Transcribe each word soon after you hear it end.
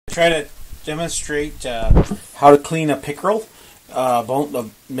Try to demonstrate how to clean a pickerel,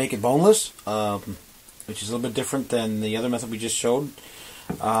 make it boneless, which is a little bit different than the other method we just showed.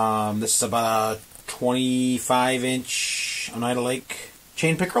 This is about a 25-inch Oneida Lake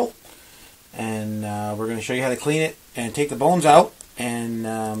chain pickerel, and we're going to show you how to clean it and take the bones out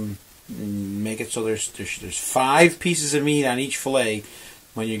and make it so there's 5 pieces of meat on each fillet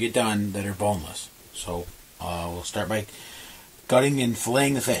when you get done that are boneless. So we'll start by gutting and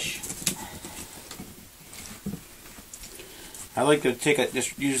filleting the fish. I like to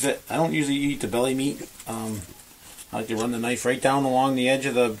just use it. I don't usually eat the belly meat. I like to run the knife right down along the edge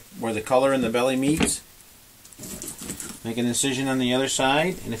of where the color in the belly meets. Make an incision on the other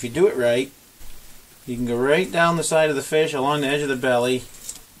side, and if you do it right, you can go right down the side of the fish along the edge of the belly,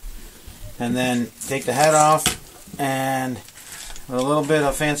 and then take the head off, and with a little bit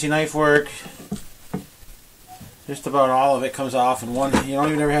of fancy knife work, just about all of it comes off in one. You don't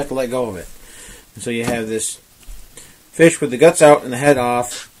even ever have to let go of it. And so you have this fish with the guts out and the head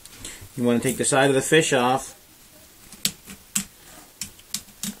off. You want to take the side of the fish off.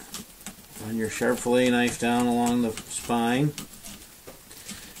 Run your sharp fillet knife down along the spine.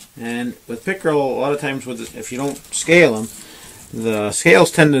 And with pickerel, a lot of times if you don't scale them, the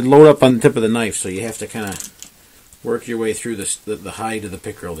scales tend to load up on the tip of the knife, so you have to kind of work your way through the hide of the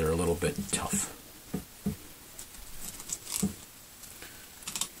pickerel. They're a little bit tough.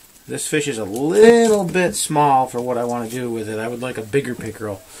 This fish is a little bit small for what I want to do with it. I would like a bigger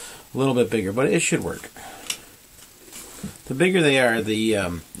pickerel, a little bit bigger, but it should work. The bigger they are,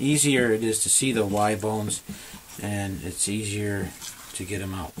 the easier it is to see the Y bones, and it's easier to get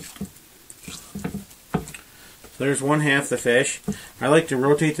them out. So there's one half the fish. I like to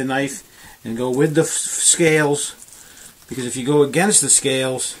rotate the knife and go with the scales, because if you go against the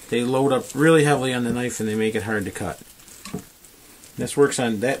scales, they load up really heavily on the knife and they make it hard to cut. This works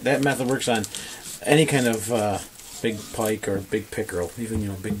on that method works on any kind of big pike or big pickerel,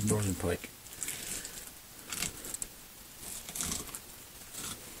 even big northern pike.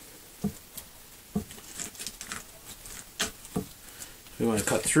 We want to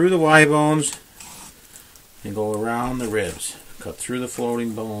cut through the Y bones and go around the ribs. Cut through the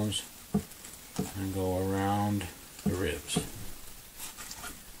floating bones and go around the ribs.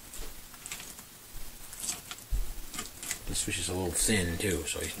 This fish is a little thin too,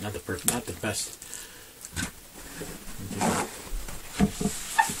 so he's not the best.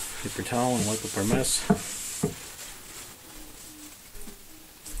 Paper towel and wipe up our mess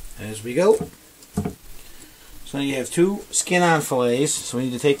as we go. So now you have 2 skin-on fillets. So we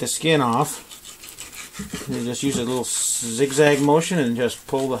need to take the skin off. You just use a little zigzag motion and just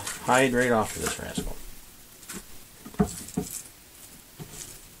pull the hide right off of this rascal.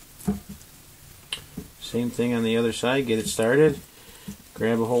 Same thing on the other side. Get it started.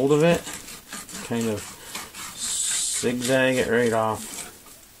 Grab a hold of it. Kind of zigzag it right off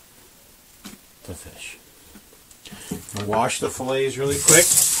the fish. I'll wash the fillets really quick.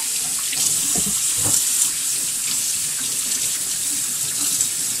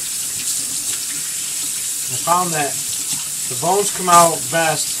 I found that the bones come out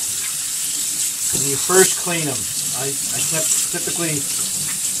best when you first clean them. I typically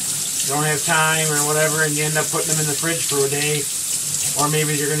don't have time or whatever, and you end up putting them in the fridge for a day, or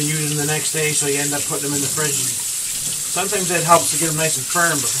maybe you're going to use them the next day, so you end up putting them in the fridge. Sometimes that helps to get them nice and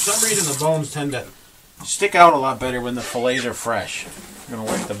firm, but for some reason the bones tend to stick out a lot better when the fillets are fresh. I'm going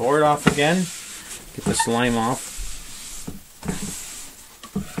to wipe the board off again, get the slime off.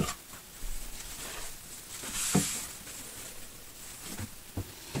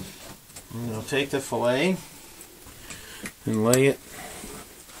 And I'll take the fillet and lay it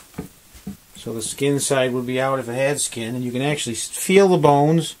so the skin side would be out if it had skin, and you can actually feel the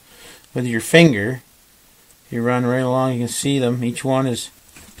bones with your finger. You run right along, you can see them. Each one is,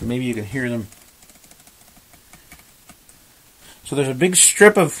 maybe you can hear them. So there's a big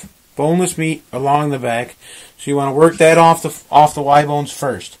strip of boneless meat along the back, so you want to work that off the Y bones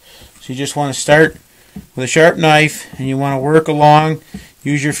first. So you just want to start with a sharp knife, and you want to work along,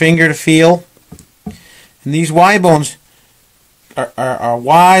 use your finger to feel. And these Y bones are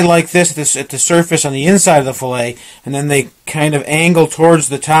Y like this at the surface on the inside of the fillet, and then they kind of angle towards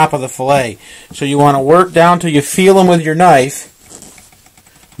the top of the fillet. So you want to work down till you feel them with your knife.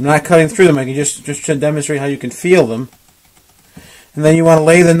 I'm not cutting through them. I can just to demonstrate how you can feel them. And then you want to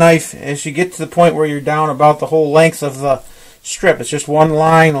lay the knife as you get to the point where you're down about the whole length of the strip. It's just one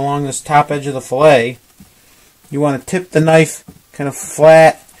line along this top edge of the fillet. You want to tip the knife kind of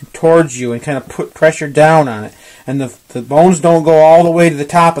flat towards you and kind of put pressure down on it. And the bones don't go all the way to the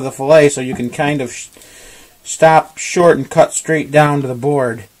top of the fillet, so you can kind of stop short and cut straight down to the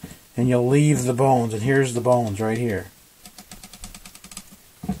board. and you'll leave the bones. And here's the bones right here.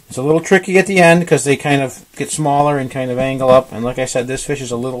 It's a little tricky at the end because they kind of get smaller and kind of angle up. And like I said, this fish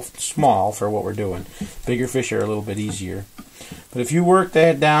is a little small for what we're doing. Bigger fish are a little bit easier. But if you work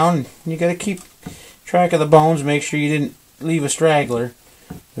that down, you got to keep track of the bones. Make sure you didn't leave a straggler.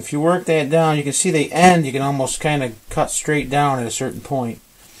 If you work that down, you can see the end. You can almost kind of cut straight down at a certain point.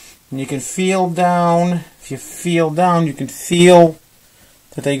 And you can feel down. If you feel down, you can feel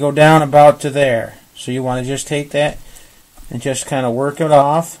that they go down about to there. So you want to just take that and just kind of work it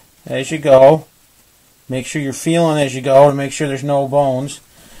off as you go. Make sure you're feeling as you go and make sure there's no bones.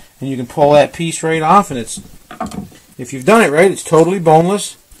 And you can pull that piece right off, and it's, if you've done it right, it's totally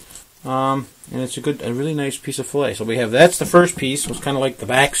boneless. And it's a really nice piece of fillet. So we have, that's the first piece. It's kind of like the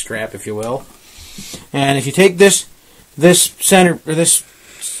back strap, if you will. And if you take this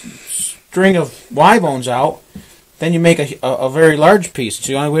string of Y bones out, then you make a very large piece.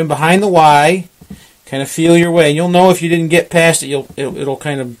 So you want to go in behind the Y, kind of feel your way. And you'll know if you didn't get past it, you'll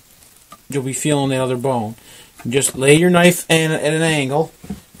kind of, you'll be feeling the other bone. And just lay your knife at an angle.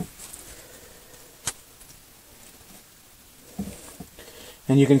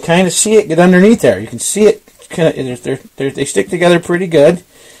 And you can kind of see it get underneath there. You can see it kind of, they stick together pretty good,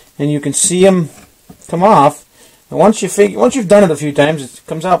 and you can see them come off. And once you've done it a few times, it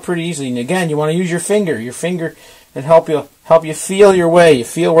comes out pretty easily. And again, you want to use your finger and help you feel your way. You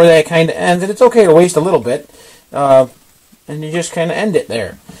feel where that kind of ends, and it's okay to waste a little bit, and you just kind of end it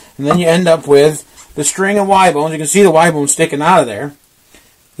there. And then you end up with the string of Y bones. You can see the Y bones sticking out of there.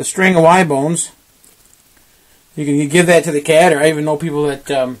 The string of Y bones. You can give that to the cat, or I even know people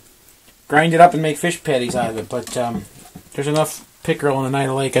that grind it up and make fish patties out of it. But there's enough pickerel in the Night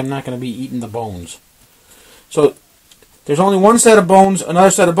of Lake. I'm not going to be eating the bones. So there's only one set of bones, another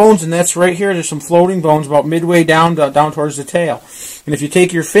set of bones, and that's right here. There's some floating bones about midway down towards the tail. And if you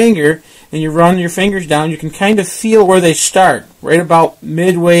take your finger and you run your fingers down, you can kind of feel where they start, right about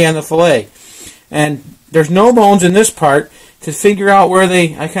midway on the fillet. And there's no bones in this part. To figure out where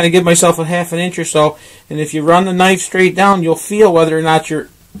I kind of give myself a half an inch or so, and if you run the knife straight down, you'll feel whether or not you're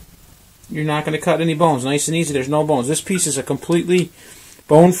not going to cut any bones. Nice and easy. There's no bones. This piece is a completely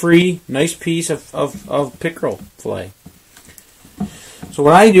bone-free, nice piece of pickerel fillet. So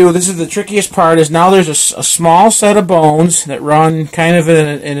what I do, this is the trickiest part, is now there's a small set of bones that run kind of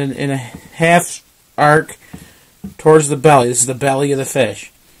in a half arc towards the belly. This is the belly of the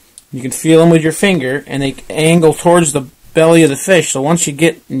fish. You can feel them with your finger, and they angle towards the belly of the fish. So once you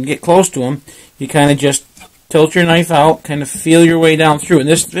get close to them, you kind of just tilt your knife out, kind of feel your way down through. And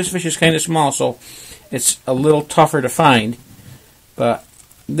this fish is kind of small, so it's a little tougher to find. But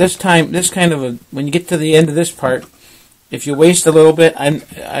this time, when you get to the end of this part, if you waste a little bit,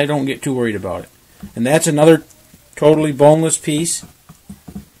 I don't get too worried about it. And that's another totally boneless piece.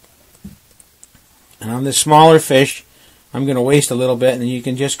 And on this smaller fish, I'm going to waste a little bit, and you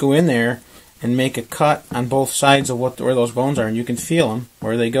can just go in there and make a cut on both sides of where those bones are, and you can feel them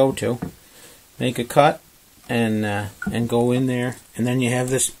where they go to. Make a cut and go in there, and then you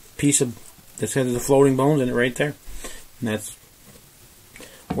have this piece of the floating bones in it right there, and that's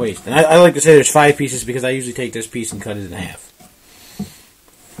waste. And I like to say there's 5 pieces because I usually take this piece and cut it in half.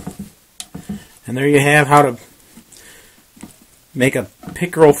 And there you have how to make a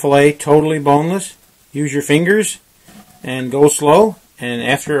pickerel fillet totally boneless. Use your fingers and go slow, and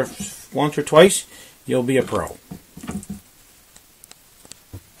after once or twice, you'll be a pro.